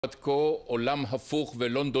עד כה עולם הפוך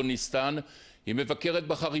ולונדוניסטן, היא מבקרת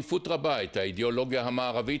בחריפות רבה את האידיאולוגיה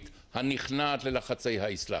המערבית הנכנעת ללחצי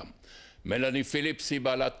האסלאם. מלאני פיליפס היא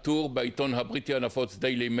בעלת טור בעיתון הבריטי הנפוץ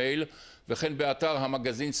דיילי מייל וכן באתר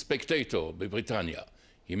המגזין ספקטטור בבריטניה.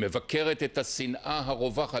 היא מבקרת את השנאה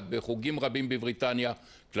הרווחת בחוגים רבים בבריטניה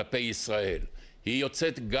כלפי ישראל. היא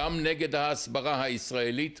יוצאת גם נגד ההסברה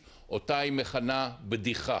הישראלית אותה היא מכנה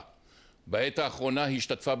בדיחה. בעת האחרונה היא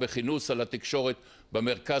השתתפה בכינוס על התקשורת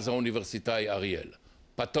במרכז האוניברסיטאי אריאל.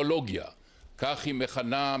 פתולוגיה, כך היא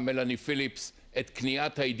מכנה מלאני פיליפס את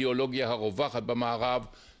כניעת האידיאולוגיה הרווחת במערב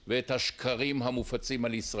ואת השקרים המופצים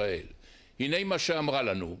על ישראל. הנה מה שאמרה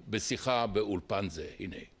לנו בשיחה באולפן זה.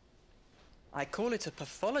 הנה. I call it a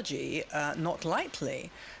pathology, not lightly,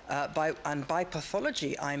 and by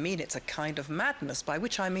pathology I mean it's a kind of madness, by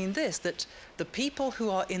which I mean this, that the people who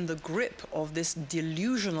are in the grip of this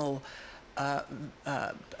delusional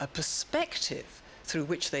perspective through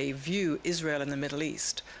which they view Israel and the Middle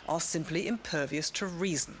East are simply impervious to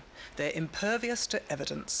reason. They're impervious to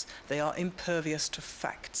evidence. They are impervious to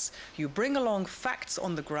facts. You bring along facts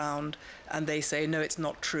on the ground and they say, no, it's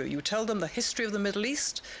not true. You tell them the history of the Middle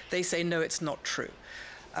East, they say, no, it's not true.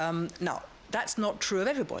 Now, that's not true of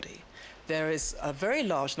everybody. There is a very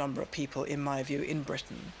large number of people, in my view, in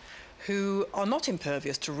Britain who are not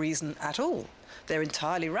impervious to reason at all. They're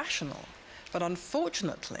entirely rational. But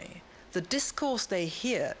unfortunately, the discourse they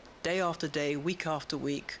hear day after day, week after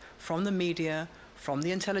week, from the media, from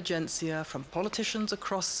the intelligentsia, from politicians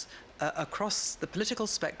across the political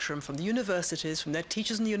spectrum, from the universities, from their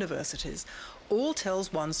teachers in the universities, all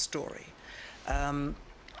tells one story.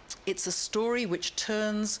 It's a story which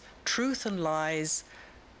turns truth and lies,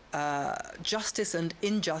 justice and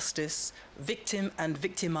injustice, victim and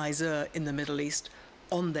victimizer in the Middle East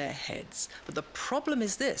on their heads. But the problem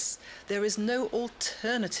is this: there is no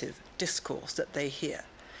alternative discourse that they hear.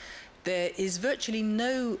 There is virtually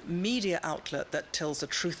no media outlet that tells the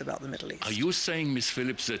truth about the Middle East. Are you saying, Ms.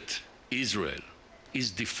 Phillips, that Israel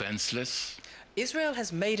is defenseless? Israel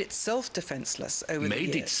has made itself defenseless over the years.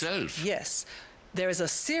 Made itself? Yes. There is a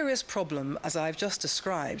serious problem, as I've just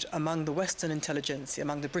described, among the Western intelligentsia,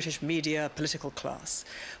 among the British media, political class.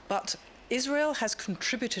 But Israel has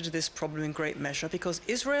contributed to this problem in great measure because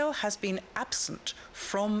Israel has been absent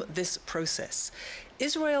from this process.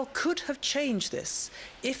 Israel could have changed this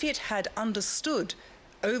if it had understood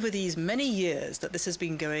over these many years that this has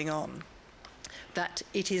been going on, that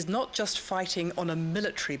it is not just fighting on a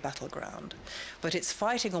military battleground, but it's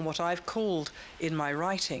fighting on what I've called in my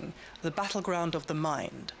writing the battleground of the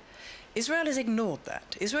mind. Israel has ignored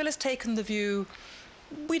that. Israel has taken the view,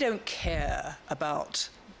 we don't care about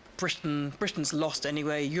Britain. Britain's lost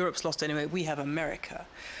anyway, Europe's lost anyway, we have America.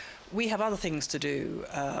 We have other things to do.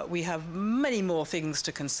 We have many more things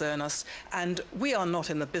to concern us, and we are not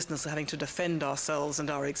in the business of having to defend ourselves and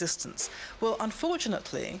our existence. Well,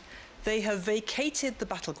 unfortunately, they have vacated the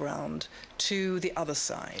battleground to the other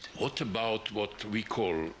side. What about what we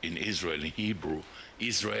call in Israel, in Hebrew,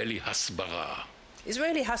 Israeli hasbara?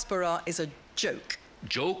 Israeli hasbara is a joke.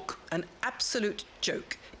 Joke? An absolute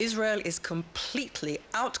joke. Israel is completely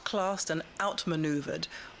outclassed and outmaneuvered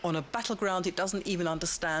on a battleground it doesn't even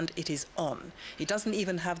understand it is on. It doesn't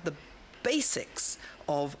even have the basics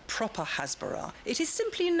of proper Hasbara. It is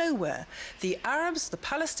simply nowhere. The Arabs, the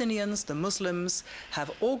Palestinians, the Muslims have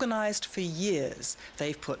organized for years.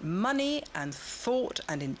 They've put money and thought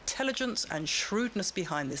and intelligence and shrewdness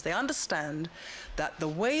behind this. They understand that the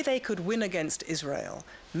way they could win against Israel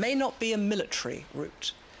may not be a military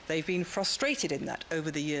route. They've been frustrated in that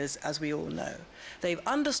over the years, as we all know. They've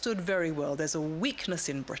understood very well there's a weakness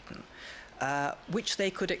in Britain which they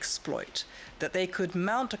could exploit, that they could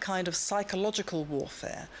mount a kind of psychological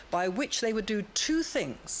warfare by which they would do two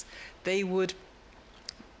things. They would,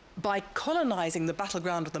 by colonizing the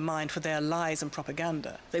battleground of the mind for their lies and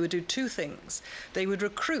propaganda, they would do two things. They would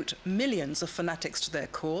recruit millions of fanatics to their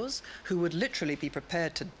cause who would literally be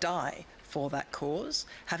prepared to die for that cause,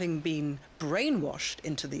 having been brainwashed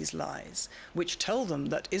into these lies, which tell them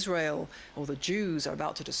that Israel or the Jews are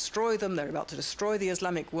about to destroy them, they're about to destroy the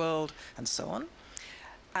Islamic world, and so on.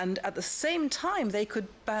 And at the same time, they could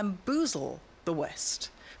bamboozle the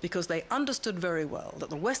West, because they understood very well that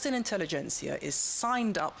the Western intelligentsia is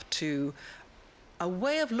signed up to a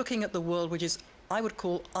way of looking at the world which is, I would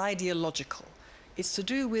call, ideological. It's to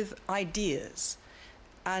do with ideas.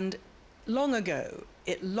 And long ago,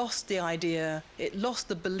 it lost the idea, it lost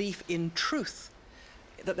the belief in truth,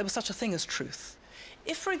 that there was such a thing as truth.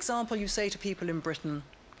 If, for example, you say to people in Britain,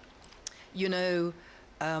 you know,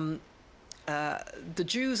 the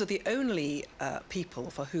Jews are the only people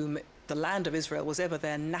for whom the land of Israel was ever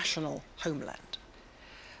their national homeland.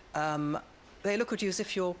 they look at you as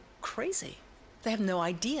if you're crazy. They have no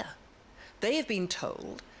idea. They have been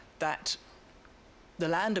told that the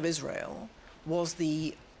land of Israel was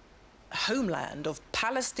the homeland of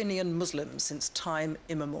Palestinian Muslims since time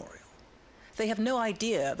immemorial. They have no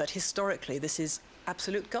idea that historically this is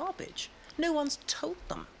absolute garbage. No one's told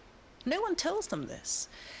them. No one tells them this.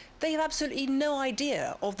 They have absolutely no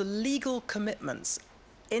idea of the legal commitments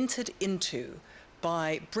entered into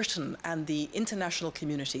by Britain and the international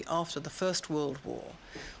community after the First World War,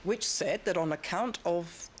 which said that on account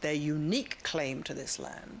of their unique claim to this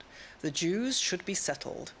land, the Jews should be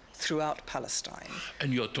settled throughout Palestine.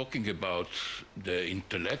 And you're talking about the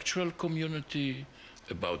intellectual community,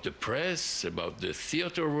 about the press, about the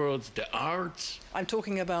theater world, the arts? I'm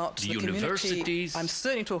talking about the universities. I'm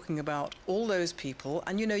certainly talking about all those people.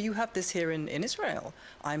 And you know, you have this here in Israel.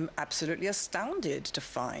 I'm absolutely astounded to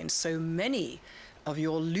find so many of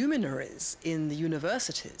your luminaries in the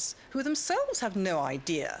universities who themselves have no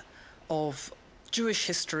idea of Jewish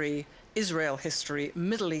history, Israel history,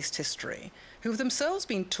 Middle East history, who have themselves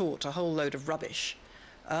been taught a whole load of rubbish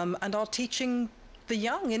and are teaching the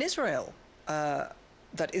young in Israel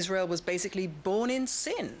that Israel was basically born in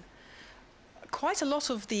sin. Quite a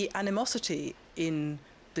lot of the animosity in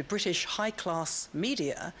the British high-class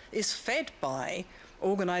media is fed by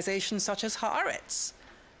organizations such as Haaretz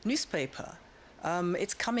newspaper.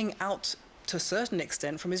 It's coming out to a certain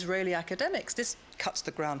extent from Israeli academics. This cuts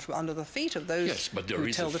the ground from under the feet of those yes, but there who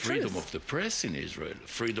is tell a the freedom truth. of the press in Israel,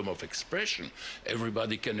 freedom of expression.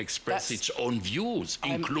 Everybody can express its own views,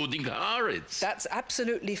 including Haaretz. That's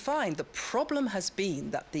absolutely fine. The problem has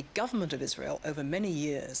been that the government of Israel over many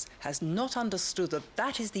years has not understood that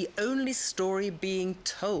that is the only story being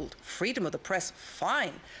told. Freedom of the press,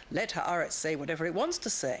 fine. Let Haaretz say whatever it wants to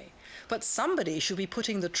say. But somebody should be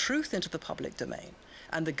putting the truth into the public domain.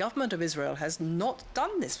 And the government of Israel has not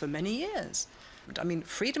done this for many years. I mean,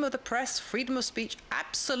 freedom of the press, freedom of speech,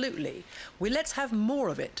 absolutely. Let's have more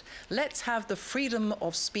of it. Let's have the freedom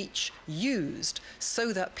of speech used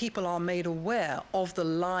so that people are made aware of the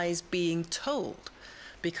lies being told.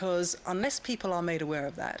 Because unless people are made aware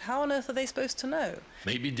of that, how on earth are they supposed to know?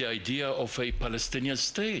 Maybe the idea of a Palestinian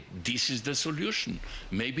state, this is the solution.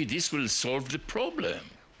 Maybe this will solve the problem.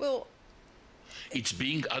 Well, it's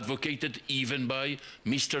being advocated even by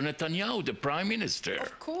Mr. Netanyahu, the Prime Minister.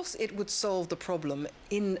 Of course it would solve the problem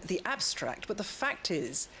in the abstract, but the fact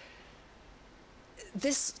is,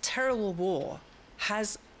 this terrible war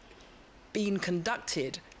has been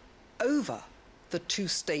conducted over the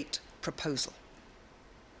two-state proposal.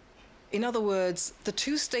 In other words, the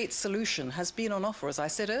two-state solution has been on offer, as I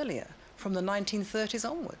said earlier, from the 1930s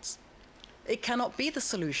onwards. It cannot be the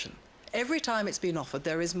solution. Every time it's been offered,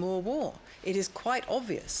 there is more war. It is quite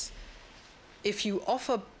obvious. If you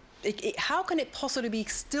offer, how can it possibly be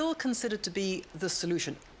still considered to be the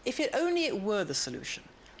solution? If it were the solution,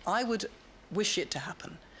 I would wish it to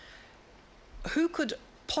happen. Who could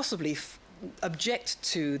possibly object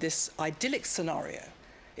to this idyllic scenario?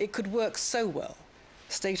 It could work so well.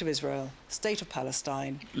 State of Israel, state of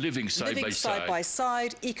Palestine, living side by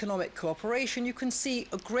side, economic cooperation. You can see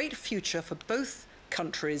a great future for both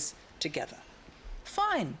countries together.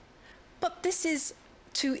 Fine. But this is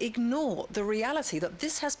to ignore the reality that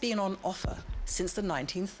this has been on offer since the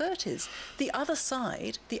 1930s. The other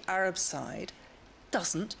side, the Arab side,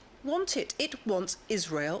 doesn't want it. It wants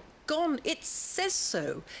Israel gone. It says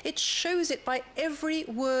so. It shows it by every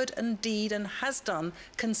word and deed and has done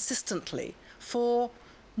consistently for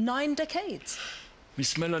 9 decades.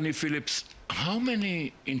 Miss Melanie Phillips, how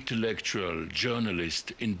many intellectual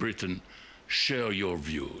journalists in Britain share your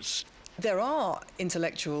views? There are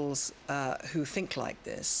intellectuals who think like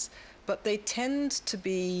this, but they tend to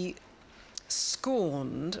be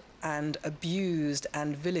scorned and abused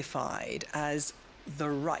and vilified as the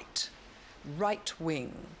right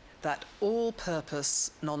wing, that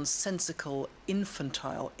all-purpose, nonsensical,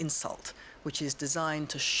 infantile insult, which is designed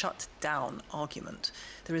to shut down argument.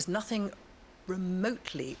 There is nothing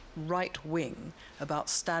remotely right-wing about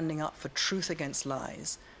standing up for truth against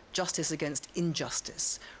lies, justice against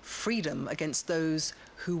injustice, freedom against those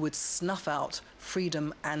who would snuff out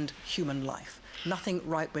freedom and human life. Nothing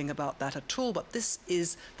right-wing about that at all, but this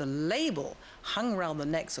is the label hung around the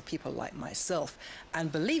necks of people like myself.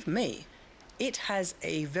 And believe me, it has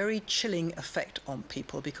a very chilling effect on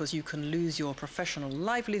people because you can lose your professional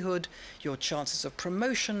livelihood, your chances of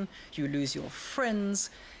promotion, you lose your friends.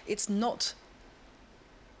 It's not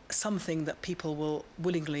something that people will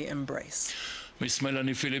willingly embrace. Miss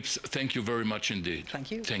Melanie Phillips, thank you very much indeed. Thank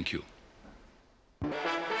you. Thank you.